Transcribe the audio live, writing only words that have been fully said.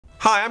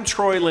Hi, I'm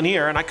Troy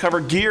Lanier, and I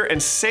cover gear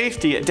and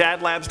safety at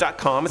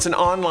dadlabs.com. It's an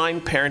online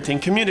parenting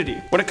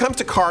community. When it comes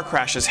to car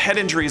crashes, head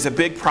injury is a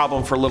big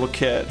problem for little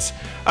kids.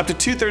 Up to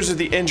 2/3 of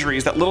the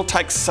injuries that little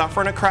tykes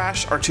suffer in a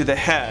crash are to the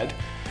head.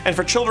 And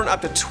for children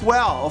up to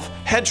 12,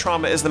 head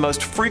trauma is the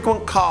most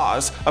frequent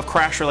cause of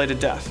crash-related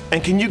death.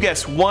 And can you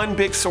guess one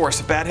big source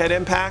of bad head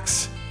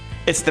impacts?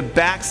 It's the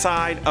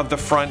backside of the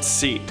front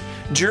seat.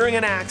 During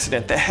an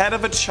accident, the head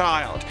of a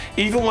child,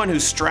 even one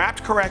who's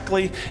strapped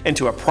correctly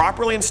into a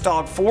properly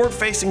installed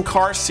forward-facing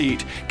car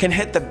seat, can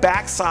hit the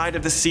backside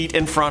of the seat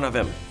in front of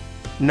him.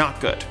 Not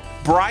good.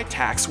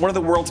 Britax, one of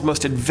the world's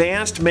most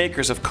advanced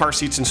makers of car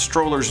seats and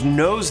strollers,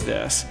 knows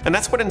this, and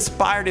that's what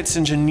inspired its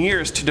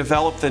engineers to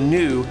develop the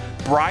new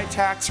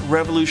Britax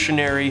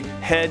revolutionary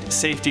head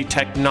safety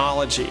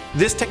technology.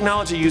 This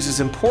technology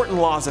uses important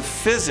laws of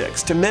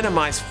physics to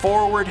minimize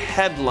forward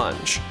head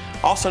lunge,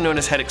 also known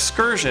as head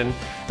excursion,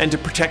 and to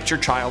protect your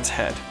child's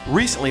head.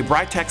 Recently,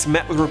 Britax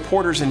met with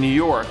reporters in New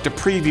York to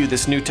preview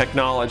this new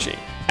technology.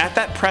 At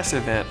that press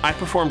event, I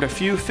performed a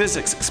few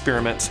physics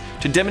experiments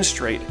to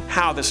demonstrate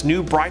how this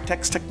new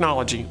Britax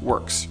technology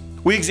works.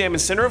 We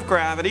examined center of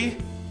gravity,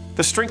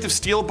 the strength of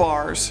steel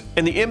bars,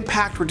 and the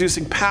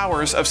impact-reducing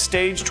powers of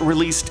staged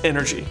released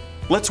energy.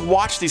 Let's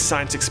watch these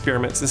science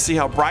experiments and see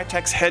how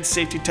Britax head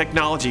safety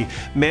technology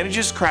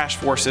manages crash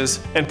forces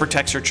and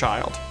protects your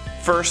child.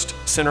 First,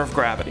 center of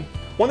gravity.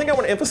 One thing I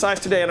want to emphasize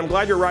today, and I'm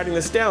glad you're writing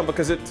this down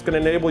because it's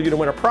going to enable you to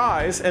win a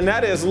prize, and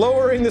that is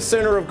lowering the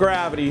center of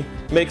gravity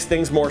makes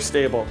things more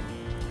stable.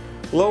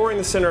 Lowering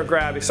the center of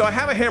gravity. So I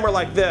have a hammer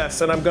like this,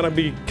 and I'm going to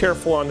be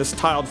careful on this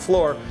tiled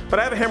floor, but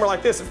I have a hammer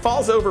like this. It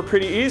falls over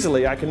pretty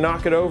easily. I can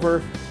knock it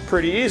over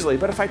pretty easily,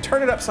 but if I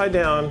turn it upside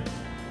down,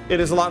 it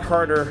is a lot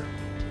harder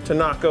to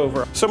knock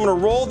over. So I'm going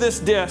to roll this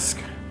disc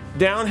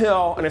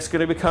downhill, and it's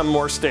going to become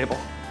more stable.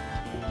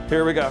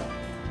 Here we go.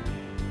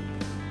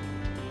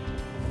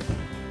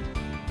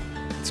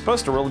 It's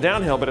supposed to roll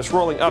downhill, but it's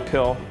rolling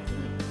uphill.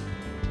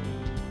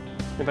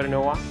 Anybody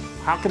know why?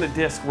 How can a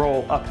disc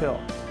roll uphill?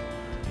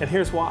 And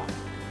here's why.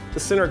 The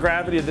center of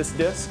gravity of this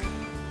disc,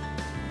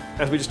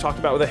 as we just talked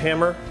about with a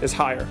hammer, is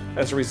higher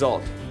as a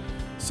result.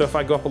 So if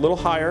I go up a little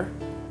higher,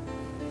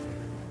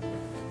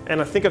 and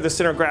I think of the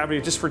center of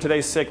gravity, just for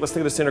today's sake, let's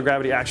think of the center of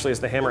gravity actually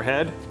as the hammer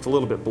head. It's a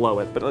little bit below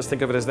it, but let's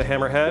think of it as the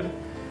hammer head.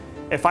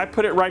 If I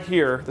put it right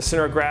here, the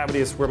center of gravity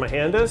is where my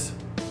hand is.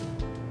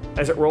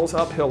 As it rolls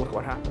uphill, look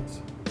what happens.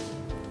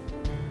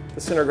 The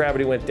center of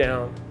gravity went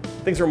down.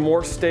 Things are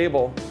more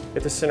stable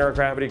if the center of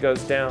gravity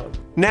goes down.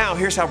 Now,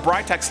 here's how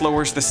Britax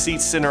lowers the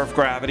seat's center of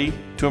gravity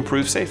to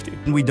improve safety.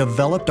 We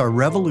developed our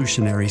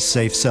revolutionary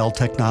safe cell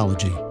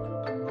technology.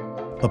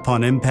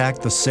 Upon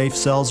impact, the safe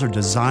cells are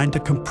designed to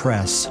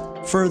compress,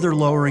 further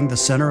lowering the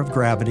center of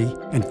gravity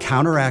and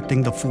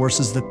counteracting the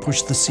forces that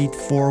push the seat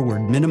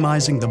forward,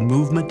 minimizing the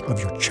movement of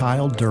your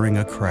child during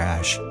a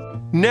crash.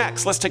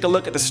 Next, let's take a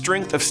look at the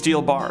strength of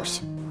steel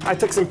bars. I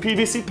took some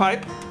PVC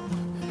pipe.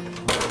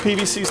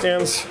 PVC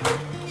stands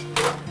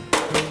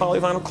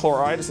polyvinyl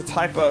chloride. It's a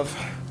type of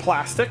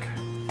plastic,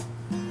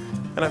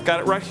 and I've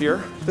got it right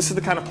here. This is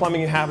the kind of plumbing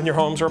you have in your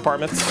homes or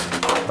apartments.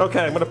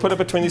 Okay, I'm going to put it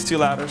between these two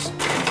ladders,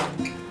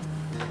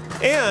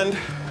 and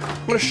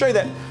I'm going to show you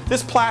that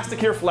this plastic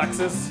here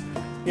flexes.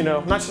 You know,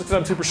 not just because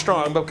I'm super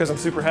strong, but because I'm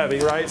super heavy,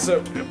 right?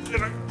 So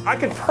I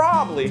could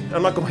probably,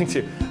 I'm not going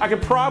to, I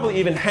could probably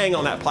even hang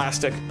on that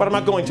plastic, but I'm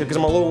not going to because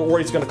I'm a little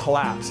worried it's going to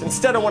collapse.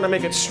 Instead, I want to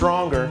make it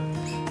stronger.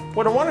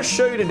 What I want to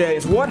show you today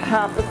is what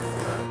happens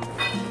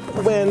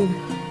when,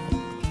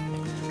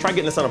 try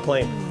getting this on a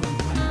plane.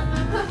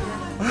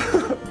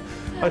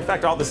 In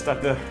fact, all this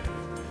stuff,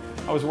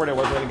 I was worried I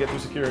wasn't going to get through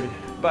security,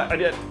 but I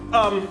did.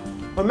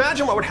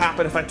 Imagine what would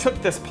happen if I took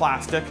this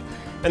plastic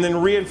and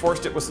then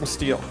reinforced it with some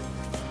steel.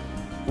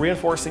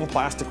 Reinforcing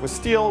plastic with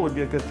steel would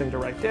be a good thing to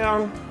write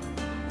down.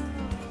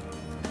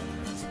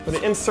 I'm going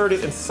to insert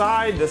it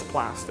inside this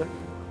plastic.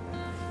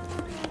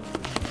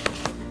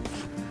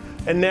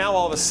 And now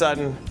all of a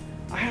sudden,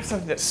 I have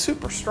something that's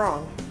super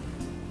strong.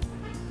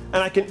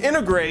 And I can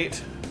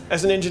integrate,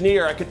 as an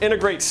engineer, I can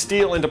integrate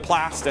steel into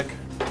plastic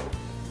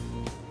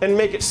and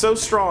make it so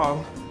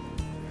strong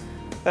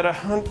that a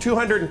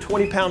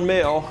 220-pound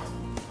male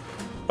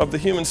of the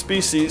human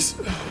species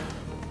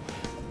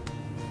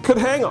could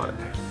hang on it.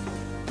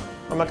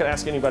 I'm not going to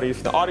ask anybody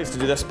in the audience to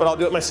do this, but I'll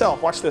do it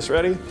myself. Watch this,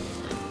 ready?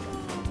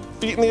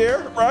 Feet in the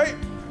air, right?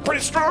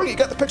 Pretty strong, you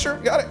got the picture?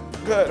 Got it?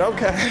 Good,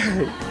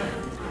 okay.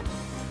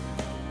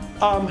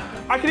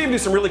 I could even do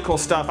some really cool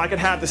stuff. I could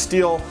have the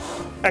steel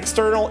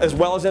external as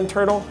well as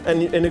internal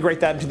and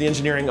integrate that into the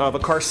engineering of a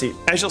car seat.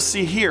 As you'll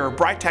see here,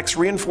 Britax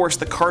reinforced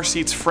the car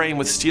seat's frame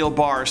with steel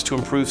bars to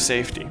improve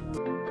safety.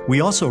 We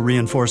also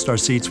reinforced our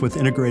seats with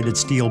integrated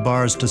steel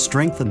bars to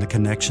strengthen the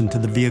connection to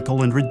the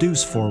vehicle and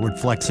reduce forward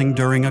flexing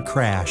during a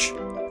crash.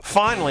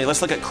 Finally,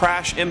 let's look at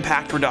crash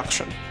impact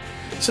reduction.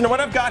 So now what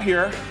I've got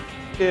here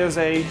is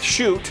a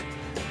chute,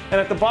 and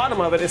at the bottom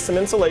of it is some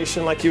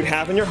insulation like you'd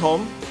have in your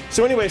home.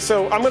 So anyway,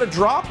 so I'm going to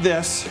drop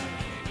this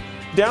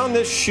down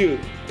this chute,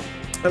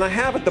 and I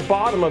have at the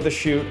bottom of the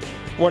chute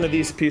one of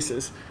these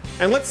pieces.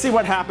 And let's see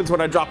what happens when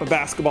I drop a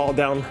basketball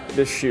down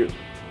this chute.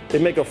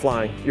 It may go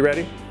flying. You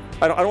ready?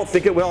 I don't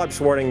think it will. I'm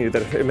just warning you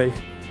that it may.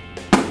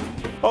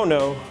 Oh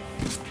no.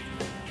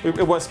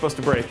 It was supposed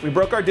to break. We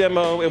broke our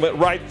demo. It went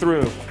right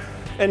through.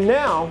 And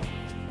now,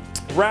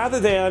 rather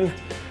than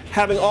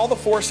having all the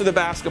force of the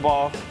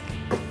basketball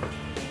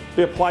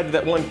be applied to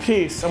that one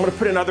piece, I'm going to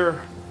put in other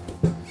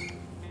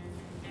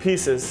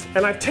pieces.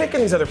 And I've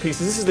taken these other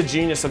pieces. This is the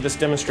genius of this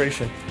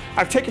demonstration.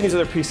 I've taken these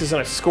other pieces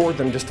and I've scored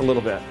them just a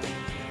little bit.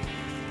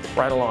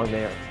 Right along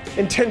there.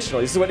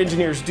 Intentionally. This is what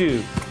engineers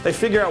do. They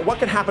figure out what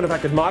could happen if I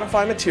could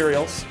modify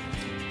materials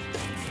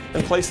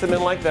and place them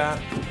in like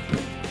that.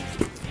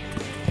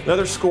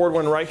 Another scored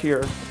one right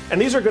here. And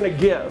these are going to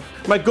give.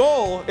 My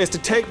goal is to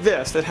take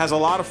this that has a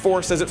lot of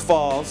force as it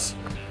falls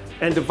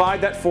and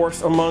divide that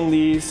force among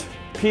these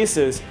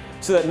pieces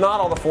so that not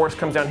all the force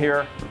comes down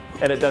here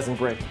and it doesn't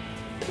break.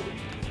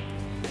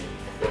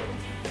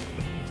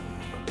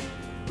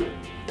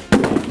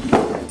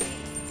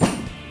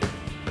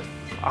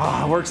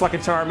 Ah, works like a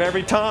charm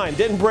every time.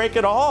 Didn't break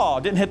at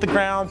all. Didn't hit the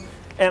ground.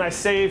 And I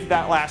saved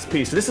that last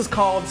piece. This is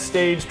called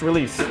staged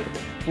release.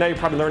 Now you're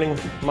probably learning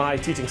my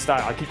teaching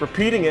style. I keep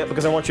repeating it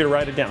because I want you to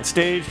write it down.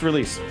 Staged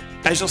release.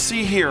 As you'll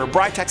see here,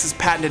 Britax's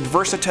patented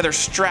VersaTether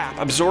strap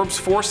absorbs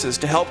forces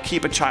to help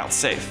keep a child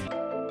safe.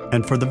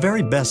 And for the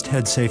very best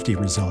head safety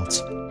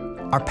results,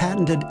 our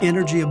patented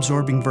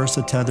energy-absorbing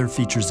VersaTether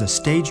features a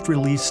staged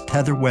release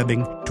tether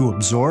webbing to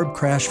absorb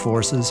crash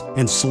forces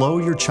and slow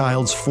your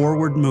child's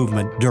forward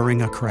movement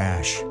during a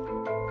crash.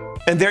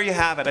 And there you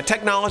have it, a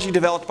technology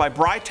developed by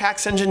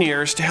Britax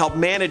engineers to help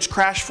manage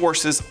crash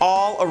forces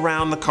all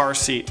around the car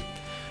seat.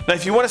 Now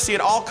if you want to see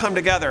it all come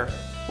together,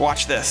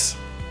 watch this.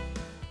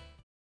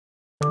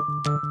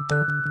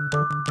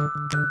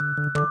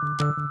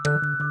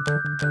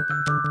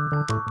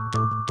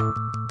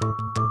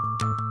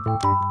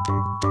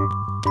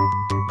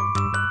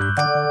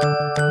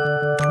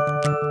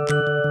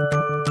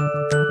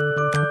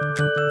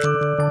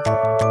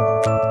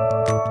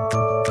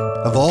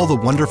 Of all the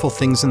wonderful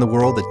things in the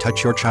world that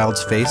touch your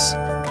child's face,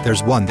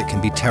 there's one that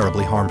can be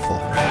terribly harmful.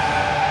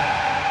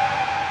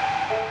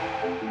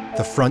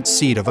 The front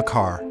seat of a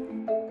car.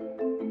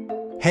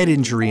 Head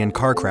injury in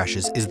car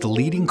crashes is the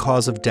leading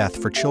cause of death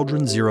for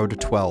children 0 to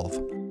 12.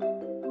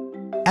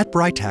 At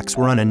Britax,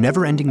 we're on a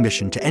never-ending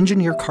mission to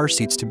engineer car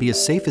seats to be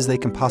as safe as they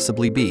can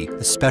possibly be,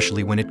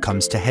 especially when it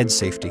comes to head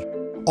safety.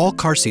 All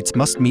car seats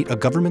must meet a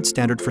government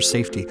standard for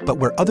safety, but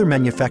where other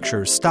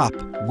manufacturers stop,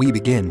 we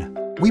begin.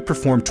 We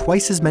perform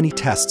twice as many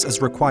tests as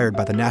required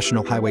by the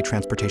National Highway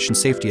Transportation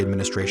Safety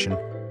Administration.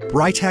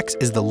 Britax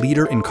is the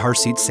leader in car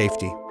seat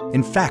safety.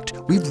 In fact,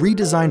 we've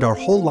redesigned our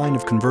whole line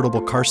of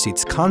convertible car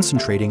seats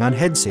concentrating on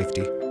head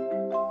safety.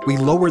 We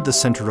lowered the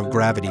center of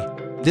gravity.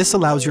 This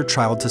allows your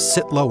child to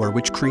sit lower,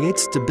 which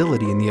creates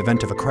stability in the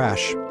event of a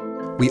crash.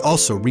 We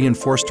also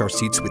reinforced our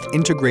seats with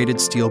integrated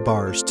steel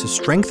bars to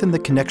strengthen the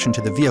connection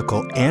to the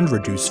vehicle and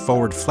reduce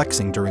forward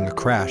flexing during a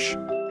crash.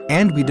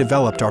 And we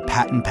developed our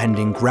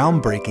patent-pending,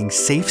 groundbreaking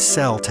Safe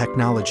Cell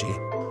technology.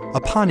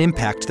 Upon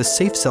impact, the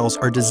safe cells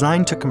are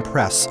designed to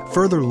compress,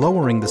 further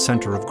lowering the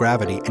center of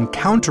gravity and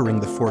countering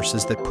the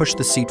forces that push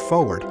the seat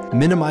forward,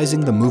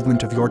 minimizing the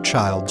movement of your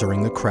child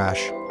during the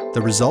crash.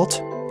 The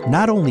result?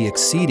 Not only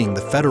exceeding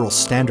the federal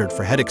standard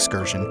for head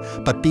excursion,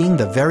 but being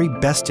the very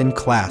best in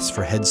class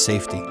for head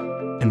safety.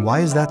 And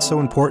why is that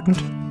so important?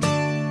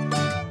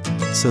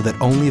 So that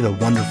only the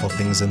wonderful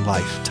things in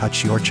life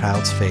touch your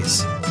child's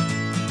face.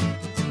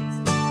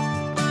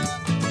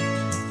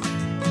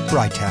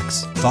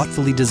 Britax,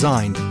 thoughtfully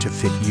designed to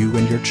fit you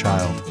and your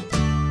child.